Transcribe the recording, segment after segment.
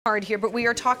Hard here, but we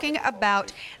are talking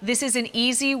about this is an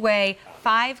easy way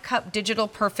 5-cup digital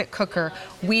perfect cooker.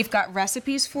 We've got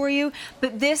recipes for you,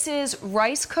 but this is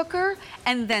rice cooker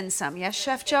and then some. Yes,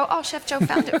 Chef Joe? Oh, Chef Joe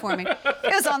found it for me.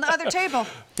 It was on the other table.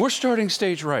 We're starting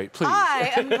stage right, please.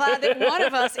 I am glad that one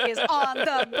of us is on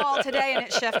the ball today, and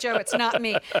it's Chef Joe. It's not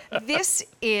me. This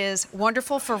is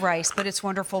wonderful for rice, but it's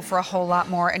wonderful for a whole lot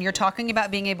more. And you're talking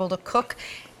about being able to cook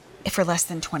for less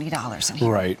than $20 in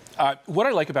here. Right. What I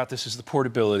like about this is the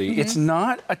portability. It's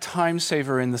not a time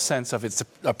saver in the sense of it's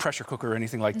a pressure cooker or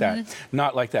anything like that.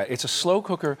 Not like that. It's a slow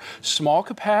cooker, small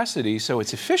capacity, so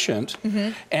it's efficient,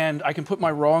 and I can put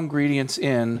my raw ingredients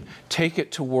in, take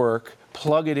it to work,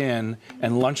 plug it in,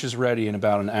 and lunch is ready in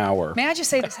about an hour. May I just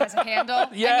say this has a handle?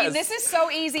 Yes. I mean, this is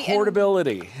so easy.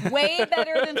 Portability. And way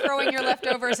better than throwing your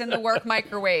leftovers in the work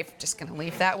microwave. Just going to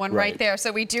leave that one right there.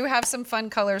 So we do have some fun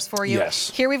colors for you. Yes.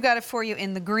 Here we've got it for you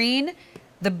in the green,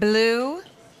 the blue.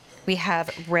 We have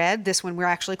red. This one we're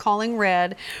actually calling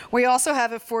red. We also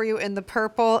have it for you in the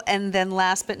purple, and then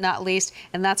last but not least,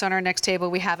 and that's on our next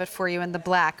table, we have it for you in the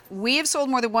black. We have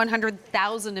sold more than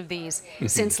 100,000 of these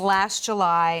since last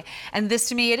July, and this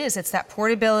to me it's that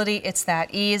portability, it's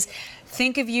that ease.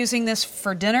 Think of using this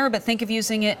for dinner, but think of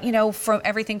using it, you know, from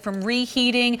everything from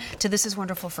reheating to this is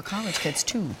wonderful for college kids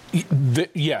too.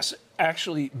 Yes.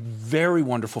 Actually, very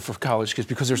wonderful for college kids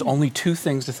because there's only two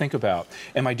things to think about.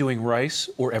 Am I doing rice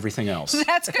or everything else?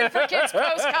 That's good for kids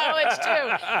post-college,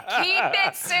 too. Keep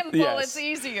it simple. Yes. It's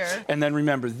easier. And then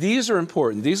remember, these are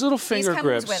important. These little finger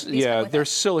grips, they're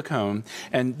silicone.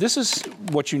 And this is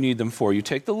what you need them for. You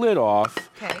take the lid off.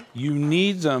 Okay. You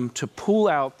need them to pull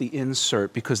out the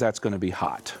insert because that's going to be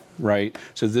hot. Right?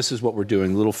 So this is what we're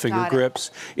doing, little finger grips.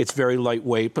 It's very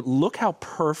lightweight, but look how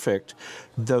perfect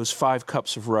those 5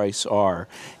 cups of rice are.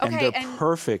 Okay, and they're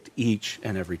perfect each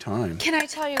and every time. Can I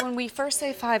tell you, when we first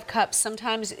say 5 cups,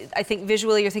 sometimes I think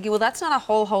visually you're thinking, well, that's not a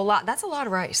whole lot. That's a lot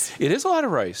of rice. It is a lot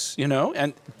of rice, you know,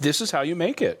 and this is how you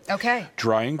make it. Okay.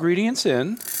 Dry ingredients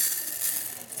in.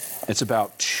 It's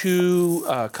about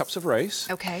 2 cups of rice.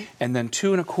 Okay. And then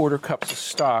 2 1/4 cups of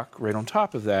stock right on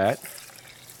top of that.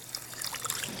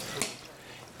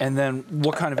 And then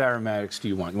what kind of aromatics do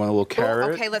you want? You want a little carrot?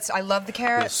 Oh, okay, I love the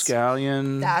carrots. A little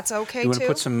scallion. That's okay, You want too?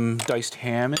 to put some diced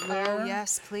ham in there? Oh,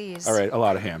 yes, please. All right, a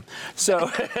lot of ham. So,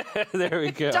 there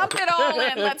we go. Dump it all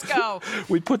in, let's go.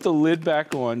 We put the lid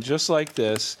back on just like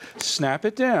this, snap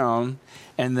it down,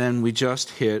 and then we just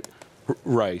hit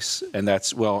rice. And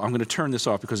that's, well, I'm going to turn this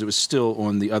off because it was still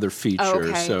on the other feature.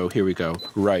 Okay. So here we go,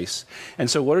 rice. And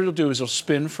so what it'll do is it'll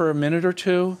spin for a minute or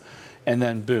two, and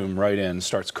then boom, right in,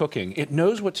 starts cooking. It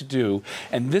knows what to do,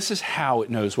 and this is how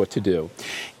it knows what to do.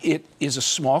 It is a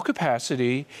small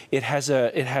capacity. It has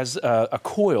a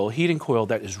coil, heating coil,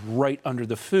 that is right under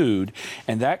the food,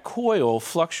 and that coil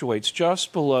fluctuates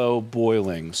just below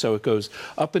boiling. So it goes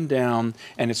up and down,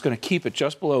 and it's going to keep it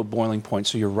just below boiling point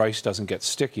so your rice doesn't get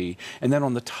sticky. And then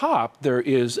on the top, there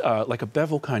is like a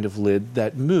bevel kind of lid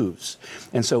that moves.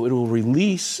 And so it will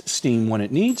release steam when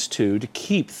it needs to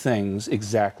keep things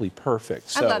exactly perfect.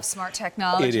 So I love smart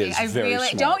technology. It is very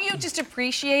smart. Don't you just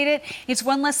appreciate it? It's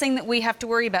one less thing that we have to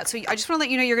worry about. So I just want to let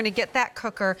you know you're going to get that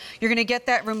cooker. You're going to get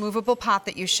that removable pot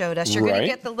that you showed us. You're going to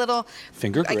get the little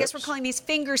finger grips. I guess we're calling these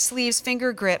finger sleeves,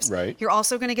 finger grips. Right. You're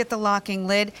also going to get the locking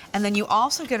lid, and then you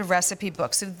also get a recipe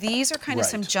book. So these are kind of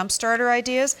some jump starter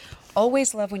ideas.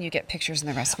 Always love when you get pictures in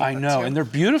the recipe book. I know, and they're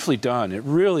beautifully done. It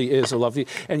really is a lovely.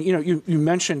 And you know, you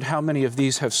mentioned how many of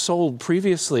these have sold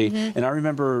previously, and I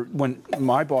remember when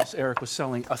my boss Eric was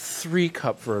selling a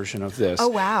 3-cup version of this. Oh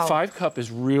wow! 5-cup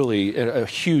is really a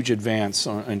huge advance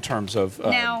in terms of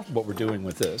what we're doing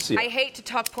with this. Yeah. I hate to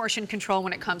talk portion control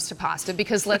when it comes to pasta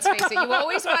because let's face it, you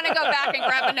always want to go back and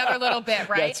grab another little bit,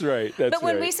 right? That's right. But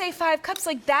when we say 5 cups,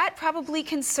 like that probably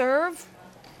can serve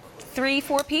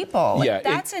 3-4 people. Yeah,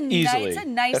 that's easily. It's a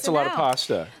nice That's amount. A lot of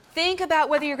pasta. Think about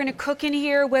whether you're going to cook in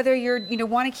here, whether you're,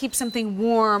 want to keep something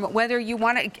warm, whether you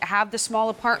want to have the small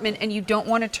apartment and you don't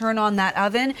want to turn on that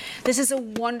oven. This is a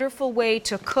wonderful way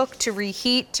to cook, to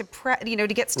reheat, to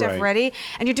to get stuff ready,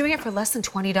 and you're doing it for less than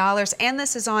 $20. And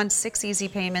this is on 6 easy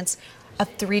payments of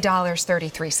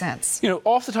 $3.33. You know,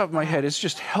 off the top of my head, it's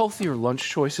just healthier lunch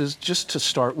choices just to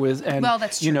start with. And, well,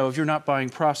 that's true. You know, if you're not buying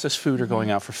processed food or going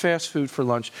out for fast food for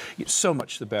lunch, so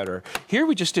much the better. Here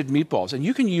we just did meatballs, and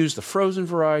you can use the frozen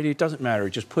variety. It doesn't matter.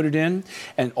 Just put it in,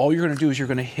 and all you're going to do is you're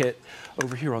going to hit,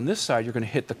 over here on this side, you're going to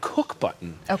hit the cook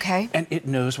button. Okay. And it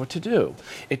knows what to do.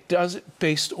 It does it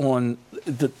based on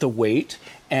the weight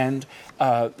and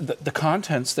the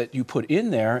contents that you put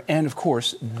in there, and of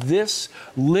course this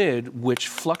lid which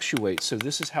fluctuates. So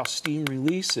this is how steam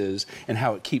releases and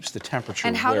how it keeps the temperature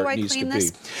And how where do I it needs clean to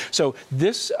this? be. So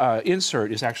this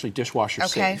insert is actually dishwasher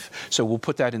safe. So we'll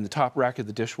put that in the top rack of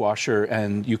the dishwasher,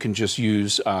 and you can just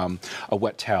use a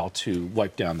wet towel to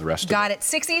wipe down the rest of it. Got it.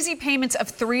 6 easy payments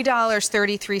of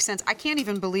 $3.33. I can't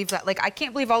even believe that. Like, I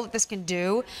can't believe all that this can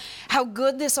do, how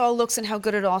good this all looks and how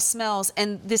good it all smells.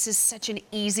 And this is such an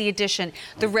easy addition.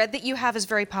 The red that you have is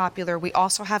very popular. We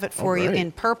also have it for you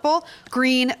in purple,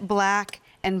 green, black,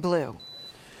 and blue.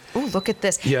 Oh, look at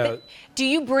this. Yeah. Do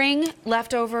you bring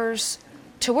leftovers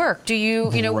to work? Do you,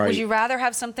 would Right. you rather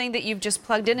have something that you've just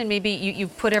plugged in and maybe you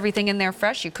put everything in there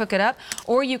fresh, you cook it up,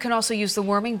 or you can also use the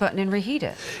warming button and reheat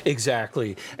it?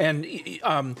 Exactly. And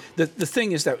the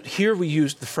thing is that here we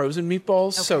used the frozen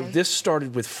meatballs. So this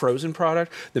started with frozen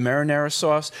product. The marinara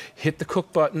sauce hit the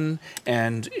cook button,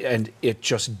 and it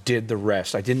just did the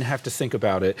rest. I didn't have to think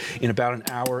about it. In about an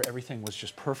hour, everything was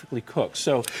just perfectly cooked.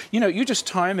 So, you just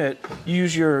time it,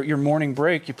 use your morning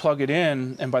break, you plug it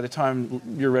in, and by the time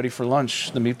you're ready for lunch,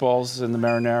 the meatballs and the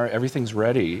marinara, everything's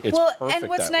ready. It's perfect. And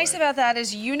what's that nice way. about that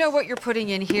is you know what you're putting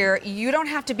in here. You don't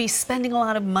have to be spending a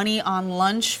lot of money on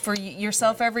lunch for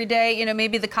yourself every day.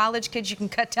 Maybe the college kids, you can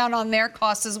cut down on their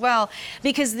costs as well,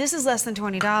 because this is less than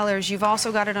 $20. You've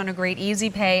also got it on a great easy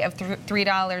pay of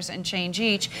 $3 and change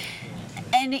each.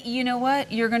 And you know what?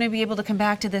 You're going to be able to come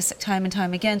back to this time and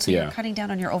time again, so you're cutting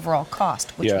down on your overall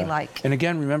cost, which we like. And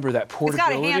again, remember that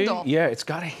portability. It's got a handle. Yeah, it's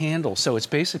got a handle. So it's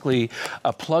basically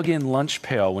a plug-in lunch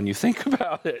pail when you think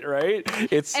about it, right?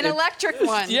 It's an electric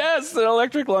one. Yes, an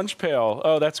electric lunch pail.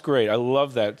 Oh, that's great. I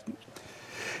love that.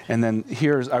 And then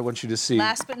I want you to see.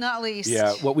 Last but not least.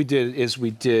 Yeah, what we did is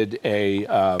we did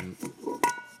a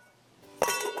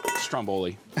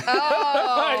stromboli. Oh.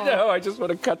 I know. I just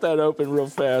want to cut that open real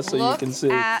fast so you can see.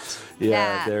 Look at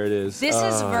that. There it is. This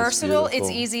is versatile. It's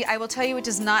beautiful. easy. I will tell you, it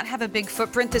does not have a big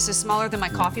footprint. This is smaller than my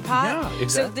coffee pot. Yeah, exactly.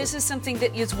 So this is something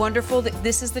that is wonderful. That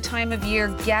this is the time of year.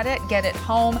 Get it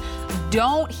home.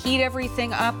 Don't heat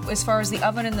everything up as far as the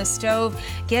oven and the stove.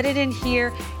 Get it in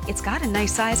here. It's got a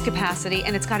nice size capacity,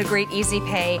 and it's got a great easy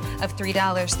pay of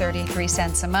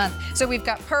 $3.33 a month. So we've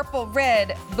got purple,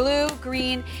 red, blue,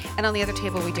 green, and on the other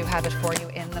table we do have it for you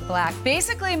in the black.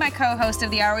 Basically my co-host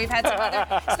of the hour. We've had some other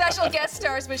special guest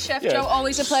stars, but Chef Joe,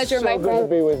 always a pleasure, so my good friend.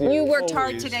 to be with you. You worked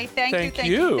hard Always. today. Thank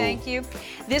you.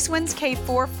 This one's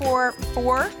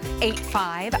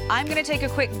K44485. I'm going to take a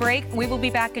quick break. We will be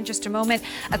back in just a moment.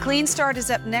 A Clean Start is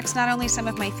up next. Not only some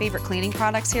of my favorite cleaning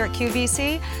products here at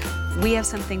QVC, we have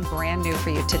something brand new for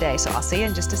you today. So I'll see you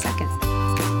in just a second.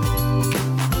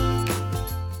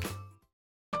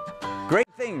 Great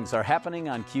things are happening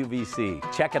on QVC.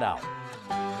 Check it out.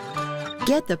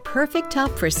 Get the perfect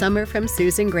top for summer from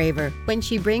Susan Graver when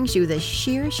she brings you the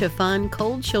sheer chiffon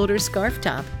cold shoulder scarf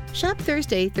top. Shop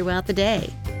Thursday throughout the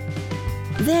day.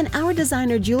 Then our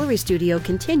designer jewelry studio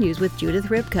continues with Judith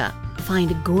Ripka.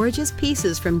 Find gorgeous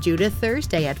pieces from Judith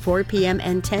Thursday at 4 p.m.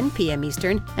 and 10 p.m.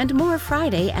 Eastern, and more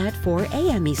Friday at 4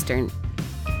 a.m. Eastern.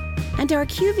 And our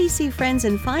QVC Friends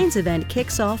and Finds event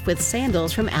kicks off with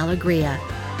sandals from Allegria.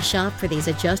 Shop for these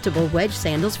adjustable wedge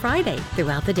sandals Friday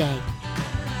throughout the day.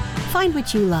 Find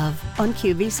what you love on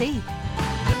QVC.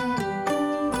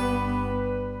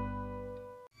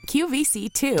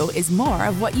 QVC2 is more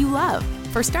of what you love.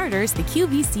 For starters, the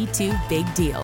QVC2 Big Deal.